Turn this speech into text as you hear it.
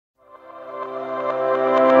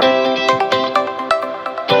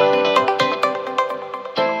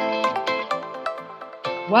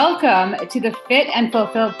Welcome to the Fit and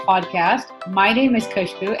Fulfilled podcast. My name is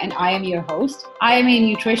Kushbu and I am your host. I am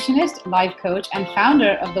a nutritionist, life coach, and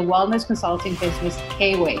founder of the wellness consulting business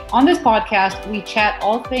K-Way. On this podcast, we chat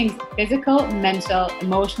all things physical, mental,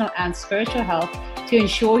 emotional, and spiritual health to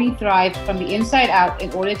ensure you thrive from the inside out in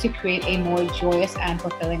order to create a more joyous and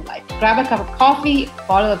fulfilling life. Grab a cup of coffee, a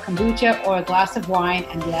bottle of kombucha, or a glass of wine,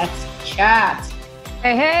 and let's chat.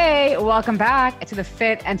 Hey, welcome back to the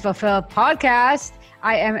Fit and Fulfilled podcast.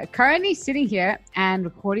 I am currently sitting here and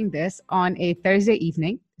recording this on a Thursday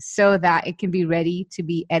evening so that it can be ready to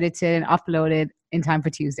be edited and uploaded in time for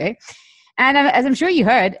Tuesday. And as I'm sure you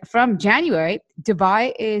heard, from January,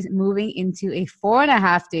 Dubai is moving into a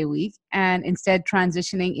 4.5-day week and instead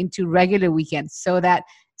transitioning into regular weekends so that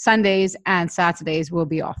Sundays and Saturdays will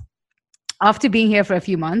be off. After being here for a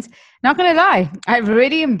few months, not going to lie, I've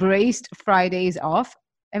really embraced Fridays off.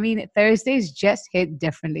 I mean, Thursdays just hit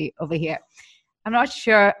differently over here. I'm not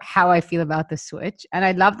sure how I feel about the switch. And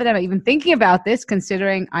I love that I'm even thinking about this,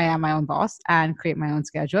 considering I am my own boss and create my own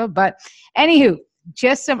schedule. But anywho,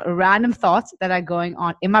 just some random thoughts that are going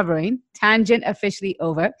on in my brain. Tangent officially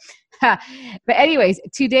over. But anyways,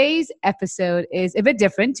 today's episode is a bit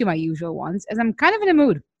different to my usual ones, as I'm kind of in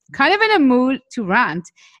a mood to rant.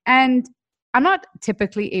 And I'm not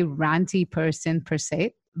typically a ranty person per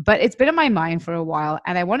se, but it's been on my mind for a while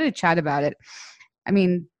and I wanted to chat about it. I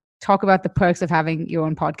mean, talk about the perks of having your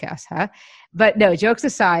own podcast, huh? But no, jokes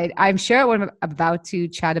aside, I'm sure what I'm about to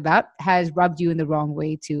chat about has rubbed you in the wrong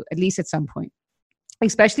way too, at least at some point.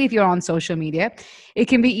 Especially if you're on social media, it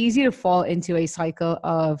can be easy to fall into a cycle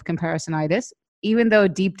of comparisonitis, even though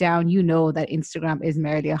deep down you know that Instagram is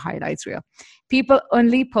merely a highlights reel. People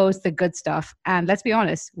only post the good stuff, and let's be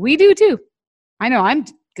honest, we do too. I know I'm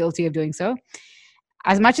guilty of doing so.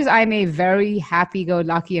 As much as I'm a very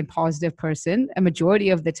happy-go-lucky and positive person, a majority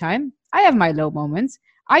of the time, I have my low moments.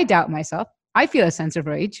 I doubt myself. I feel a sense of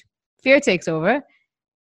rage. Fear takes over.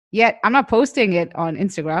 Yet, I'm not posting it on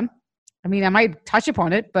Instagram. I mean, I might touch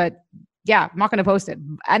upon it, but yeah, I'm not going to post it.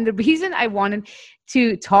 And the reason I wanted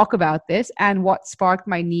to talk about this and what sparked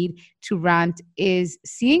my need to rant is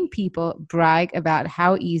seeing people brag about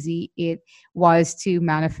how easy it was to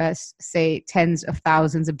manifest, say, tens of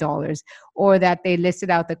thousands of dollars, or that they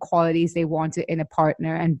listed out the qualities they wanted in a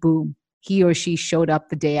partner and boom, he or she showed up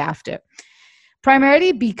the day after.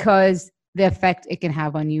 Primarily because the effect it can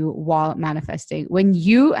have on you while manifesting when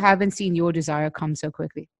you haven't seen your desire come so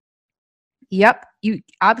quickly. Yep, you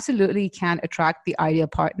absolutely can attract the ideal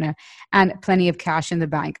partner and plenty of cash in the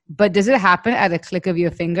bank. But does it happen at a click of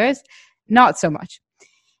your fingers? Not so much.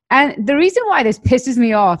 And the reason why this pisses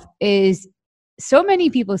me off is so many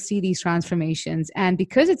people see these transformations, and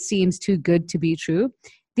because it seems too good to be true,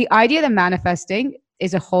 the idea that manifesting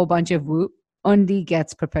is a whole bunch of woo only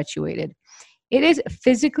gets perpetuated. It is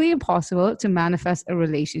physically impossible to manifest a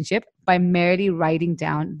relationship by merely writing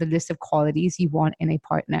down the list of qualities you want in a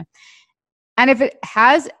partner. And if it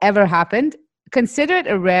has ever happened, consider it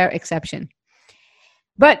a rare exception.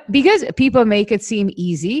 But because people make it seem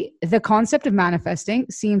easy, the concept of manifesting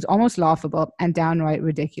seems almost laughable and downright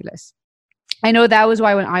ridiculous. I know that was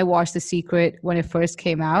why when I watched The Secret, when it first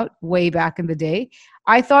came out way back in the day,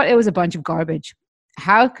 I thought it was a bunch of garbage.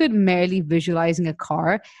 How could merely visualizing a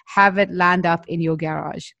car have it land up in your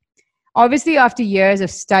garage? Obviously, after years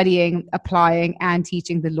of studying, applying, and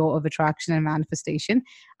teaching the law of attraction and manifestation,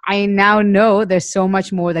 I now know there's so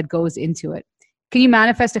much more that goes into it. Can you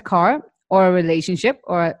manifest a car or a relationship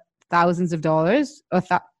or thousands of dollars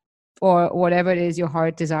or whatever it is your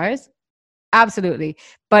heart desires? Absolutely.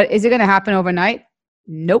 But is it going to happen overnight?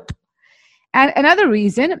 Nope. And another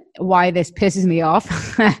reason why this pisses me off,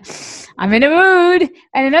 I'm in a mood.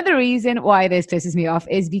 And another reason why this pisses me off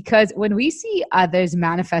is because when we see others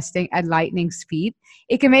manifesting at lightning speed,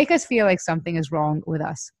 it can make us feel like something is wrong with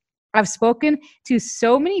us. I've spoken to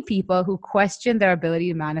so many people who question their ability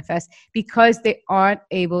to manifest because they aren't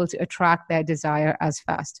able to attract their desire as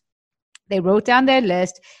fast. They wrote down their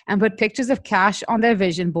list and put pictures of cash on their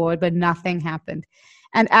vision board, but nothing happened.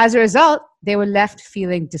 And as a result, they were left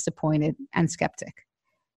feeling disappointed and skeptic.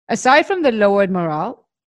 Aside from the lowered morale,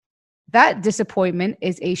 that disappointment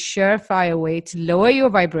is a surefire way to lower your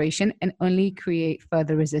vibration and only create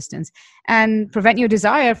further resistance and prevent your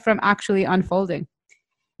desire from actually unfolding.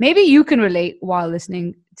 Maybe you can relate while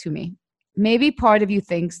listening to me. Maybe part of you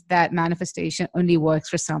thinks that manifestation only works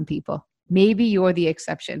for some people. Maybe you're the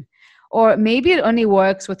exception. Or maybe it only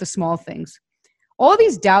works with the small things. All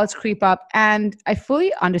these doubts creep up, and I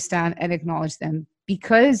fully understand and acknowledge them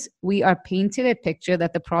because we are painted a picture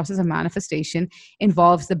that the process of manifestation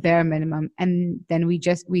involves the bare minimum, and then we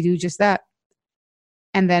do just that.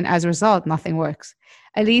 And then as a result, nothing works,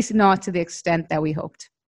 at least not to the extent that we hoped.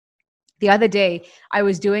 The other day, I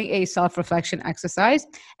was doing a self-reflection exercise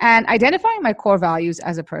and identifying my core values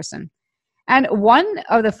as a person. And one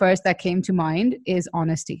of the first that came to mind is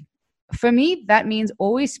honesty. For me, that means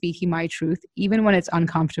always speaking my truth, even when it's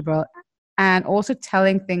uncomfortable, and also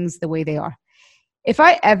telling things the way they are. If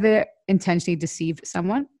I ever intentionally deceived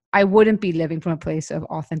someone, I wouldn't be living from a place of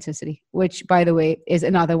authenticity, which, by the way, is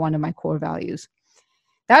another one of my core values.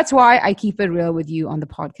 That's why I keep it real with you on the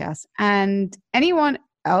podcast and anyone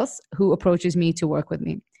else who approaches me to work with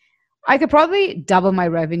me. I could probably double my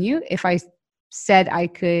revenue if I said I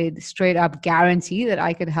could straight up guarantee that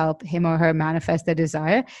I could help him or her manifest their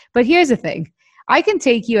desire. But here's the thing. I can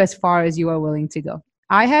take you as far as you are willing to go.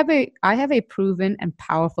 I have a proven and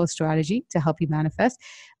powerful strategy to help you manifest.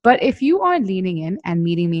 But if you aren't leaning in and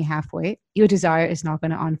meeting me halfway, your desire is not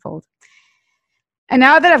going to unfold. And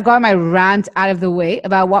now that I've got my rant out of the way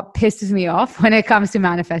about what pisses me off when it comes to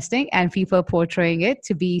manifesting and people portraying it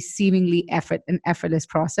to be seemingly an effortless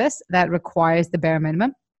process that requires the bare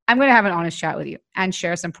minimum, I'm going to have an honest chat with you and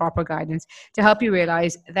share some proper guidance to help you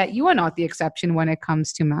realize that you are not the exception when it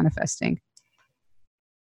comes to manifesting.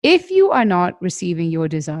 If you are not receiving your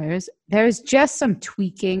desires, there is just some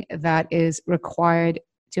tweaking that is required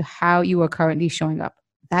to how you are currently showing up.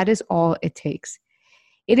 That is all it takes.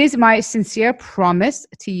 It is my sincere promise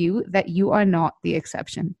to you that you are not the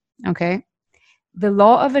exception, okay? The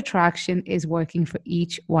law of attraction is working for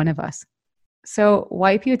each one of us. So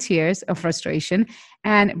wipe your tears of frustration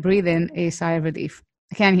and breathe in a sigh of relief.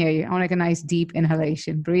 I can't hear you. I want like a nice deep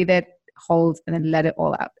inhalation. Breathe it, hold, and then let it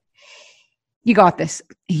all out. You got this.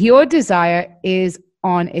 Your desire is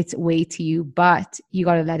on its way to you, but you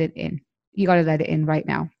got to let it in. You got to let it in right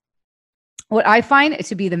now. What I find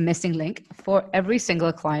to be the missing link for every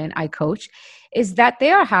single client I coach is that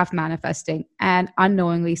they are half manifesting and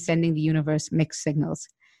unknowingly sending the universe mixed signals.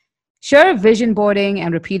 Sure, vision boarding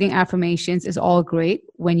and repeating affirmations is all great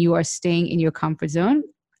when you are staying in your comfort zone.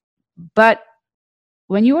 But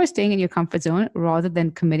when you are staying in your comfort zone rather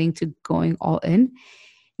than committing to going all in,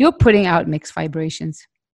 you're putting out mixed vibrations.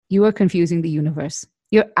 You are confusing the universe.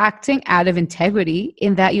 You're acting out of integrity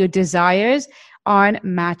in that your desires aren't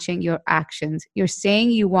matching your actions. You're saying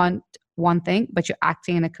you want one thing, but you're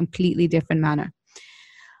acting in a completely different manner.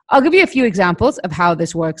 I'll give you a few examples of how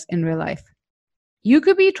this works in real life. You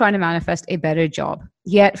could be trying to manifest a better job,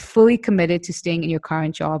 yet fully committed to staying in your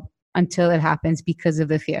current job until it happens because of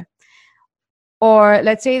the fear. Or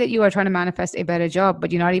let's say that you are trying to manifest a better job,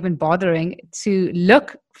 but you're not even bothering to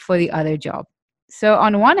look for the other job. So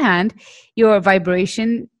on one hand, your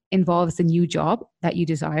vibration involves the new job that you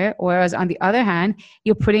desire, whereas on the other hand,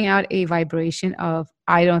 you're putting out a vibration of,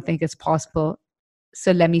 I don't think it's possible,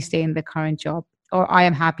 so let me stay in the current job, or I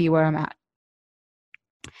am happy where I'm at.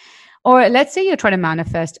 Or let's say you're trying to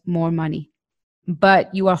manifest more money,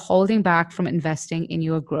 but you are holding back from investing in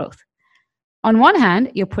your growth. On one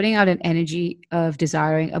hand, you're putting out an energy of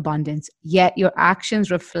desiring abundance, yet your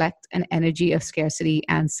actions reflect an energy of scarcity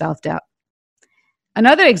and self-doubt.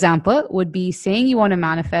 Another example would be saying you want to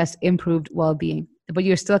manifest improved well-being, but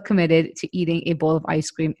you're still committed to eating a bowl of ice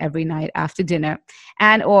cream every night after dinner,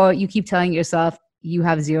 or you keep telling yourself you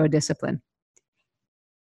have zero discipline.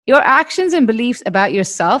 Your actions and beliefs about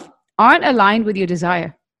yourself aren't aligned with your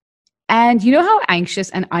desire. And you know how anxious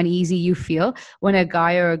and uneasy you feel when a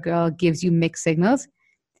guy or a girl gives you mixed signals?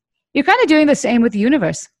 You're kind of doing the same with the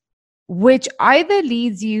universe, which either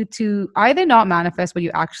leads you to either not manifest what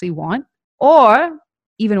you actually want, or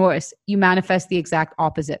even worse, you manifest the exact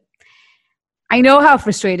opposite. I know how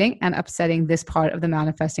frustrating and upsetting this part of the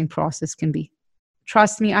manifesting process can be.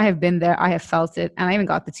 Trust me, I have been there, I have felt it, and I even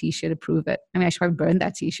got the t-shirt to prove it. I mean, I should probably burn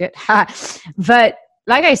that t-shirt. But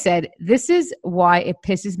like I said, this is why it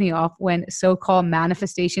pisses me off when so-called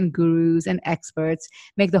manifestation gurus and experts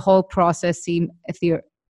make the whole process seem ethereal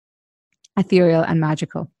and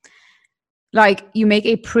magical. Like you make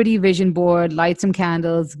a pretty vision board, light some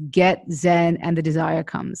candles, get zen, and the desire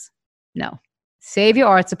comes. No. Save your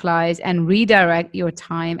art supplies and redirect your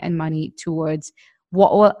time and money towards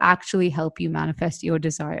what will actually help you manifest your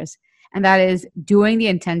desires. And that is doing the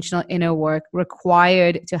intentional inner work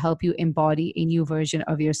required to help you embody a new version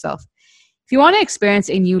of yourself. If you want to experience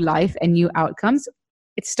a new life and new outcomes,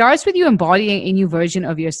 it starts with you embodying a new version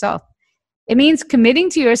of yourself. It means committing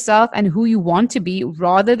to yourself and who you want to be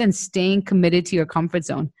rather than staying committed to your comfort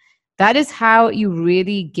zone. That is how you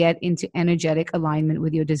really get into energetic alignment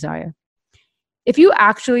with your desire. If you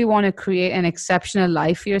actually want to create an exceptional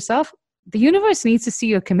life for yourself, the universe needs to see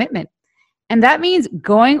your commitment. And that means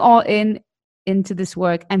going all into this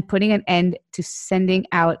work and putting an end to sending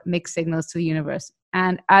out mixed signals to the universe.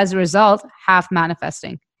 and as a result, half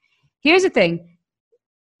manifesting. Here's the thing.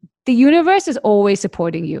 The universe is always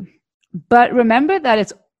supporting you, but remember that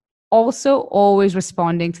it's also always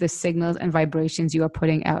responding to the signals and vibrations you are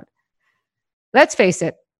putting out. Let's face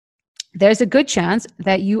it, there's a good chance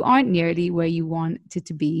that you aren't nearly where you wanted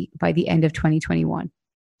to be by the end of 2021.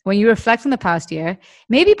 When you reflect on the past year,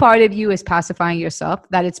 maybe part of you is pacifying yourself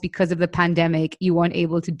that it's because of the pandemic you weren't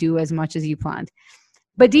able to do as much as you planned.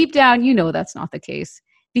 But deep down, you know that's not the case.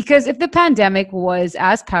 Because if the pandemic was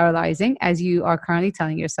as paralyzing as you are currently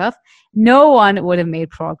telling yourself, no one would have made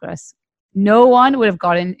progress. No one would have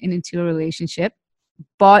gotten into a relationship,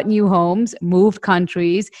 bought new homes, moved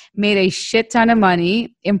countries, made a shit ton of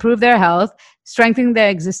money, improved their health, strengthened their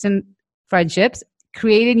existing friendships,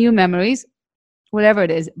 created new memories, whatever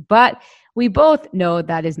it is. But we both know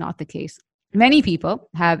that is not the case. Many people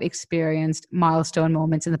have experienced milestone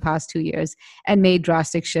moments in the past 2 years and made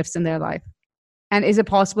drastic shifts in their life. And is it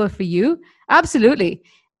possible for you? Absolutely.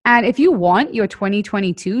 And if you want your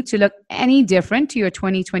 2022 to look any different to your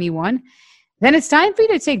 2021, then it's time for you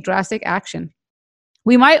to take drastic action.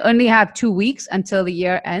 We might only have 2 weeks until the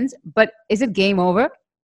year ends, but is it game over?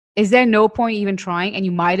 Is there no point even trying and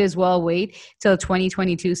you might as well wait till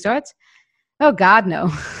 2022 starts? Oh God,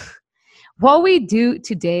 no. What we do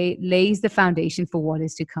today lays the foundation for what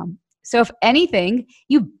is to come. So if anything,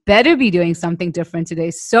 you better be doing something different today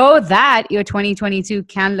so that your 2022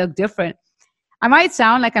 can look different. I might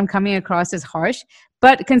sound like I'm coming across as harsh,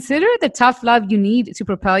 but consider the tough love you need to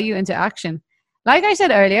propel you into action. Like I said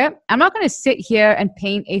earlier, I'm not going to sit here and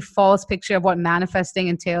paint a false picture of what manifesting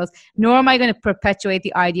entails, nor am I going to perpetuate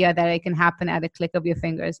the idea that it can happen at a click of your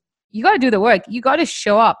fingers. You got to do the work. You got to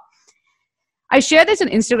show up. I shared this on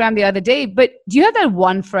Instagram the other day, but do you have that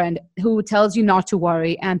one friend who tells you not to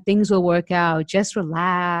worry and things will work out? Just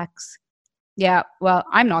relax. Yeah, well,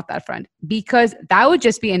 I'm not that friend because that would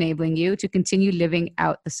just be enabling you to continue living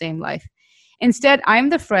out the same life. Instead, I'm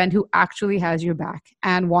the friend who actually has your back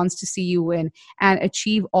and wants to see you win and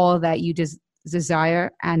achieve all that you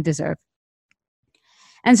desire and deserve.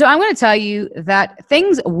 And so I'm going to tell you that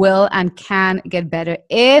things will and can get better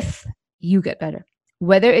if you get better.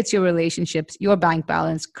 Whether it's your relationships, your bank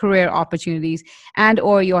balance, career opportunities, and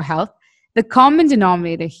or your health, the common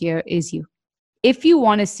denominator here is you. If you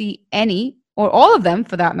want to see any or all of them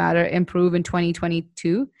for that matter improve in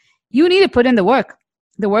 2022, you need to put in the work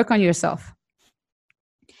on yourself.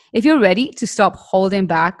 If you're ready to stop holding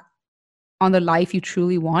back on the life you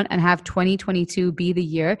truly want and have 2022 be the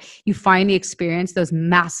year you finally experience those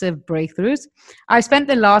massive breakthroughs, I spent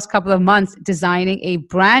the last couple of months designing a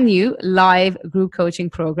brand new live group coaching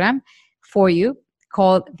program for you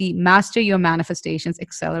called the Master Your Manifestations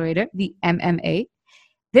Accelerator, the MMA.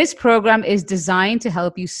 This program is designed to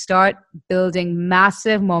help you start building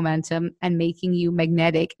massive momentum and making you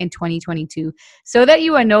magnetic in 2022 so that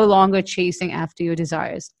you are no longer chasing after your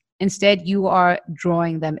desires. Instead, you are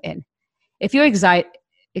drawing them in. If you're excited,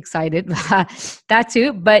 that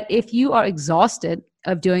too, but if you are exhausted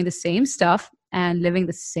of doing the same stuff and living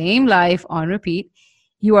the same life on repeat,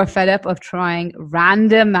 you are fed up of trying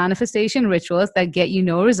random manifestation rituals that get you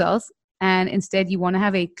no results, and instead you want to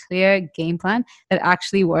have a clear game plan that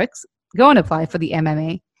actually works, go and apply for the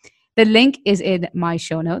MMA. The link is in my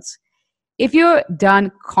show notes. If you're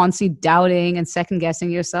done constantly doubting and second guessing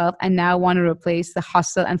yourself and now want to replace the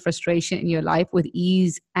hustle and frustration in your life with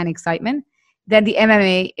ease and excitement, then the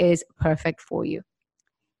MMA is perfect for you.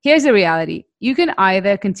 Here's the reality. You can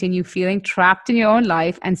either continue feeling trapped in your own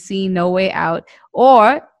life and see no way out,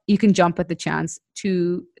 or you can jump at the chance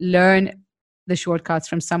to learn the shortcuts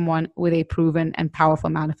from someone with a proven and powerful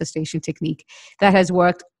manifestation technique that has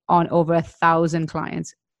worked on over 1,000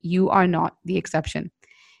 clients. You are not the exception.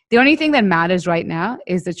 The only thing that matters right now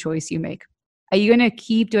is the choice you make. Are you going to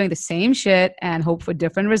keep doing the same shit and hope for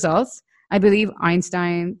different results? I believe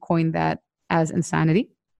Einstein coined that as insanity.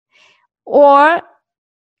 Or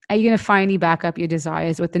are you going to finally back up your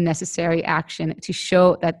desires with the necessary action to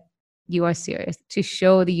show that you are serious, to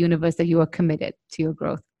show the universe that you are committed to your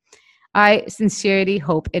growth? I sincerely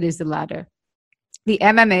hope it is the latter. The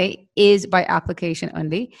MMA is by application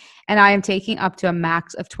only, and I am taking up to a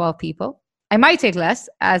max of 12 people. I might take less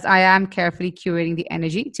as I am carefully curating the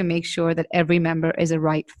energy to make sure that every member is a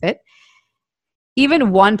right fit.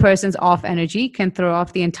 Even one person's off energy can throw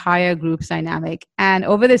off the entire group's dynamic. And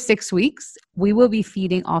over the 6 weeks, we will be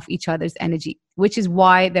feeding off each other's energy, which is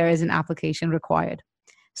why there is an application required.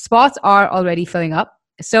 Spots are already filling up.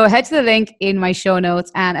 So head to the link in my show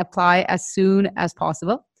notes and apply as soon as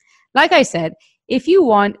possible. Like I said, if you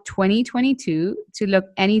want 2022 to look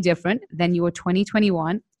any different than your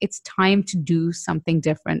 2021, it's time to do something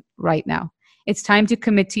different right now. It's time to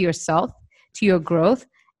commit to yourself, to your growth,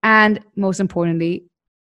 and most importantly,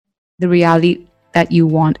 the reality that you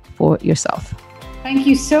want for yourself. Thank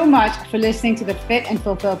you so much for listening to the Fit and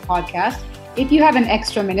Fulfill podcast. If you have an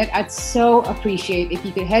extra minute, I'd so appreciate if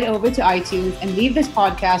you could head over to iTunes and leave this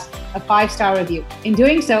podcast a 5-star review. In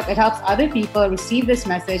doing so, it helps other people receive this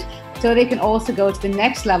message so they can also go to the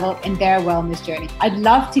next level in their wellness journey. I'd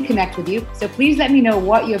love to connect with you, so please let me know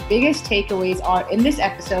what your biggest takeaways are in this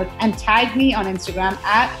episode and tag me on Instagram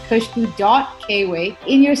at kushbu.kway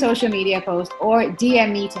in your social media post, or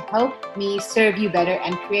DM me to help me serve you better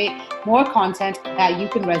and create more content that you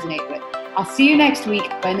can resonate with. I'll see you next week,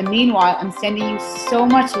 but in the meanwhile, I'm sending you so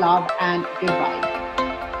much love and goodbye.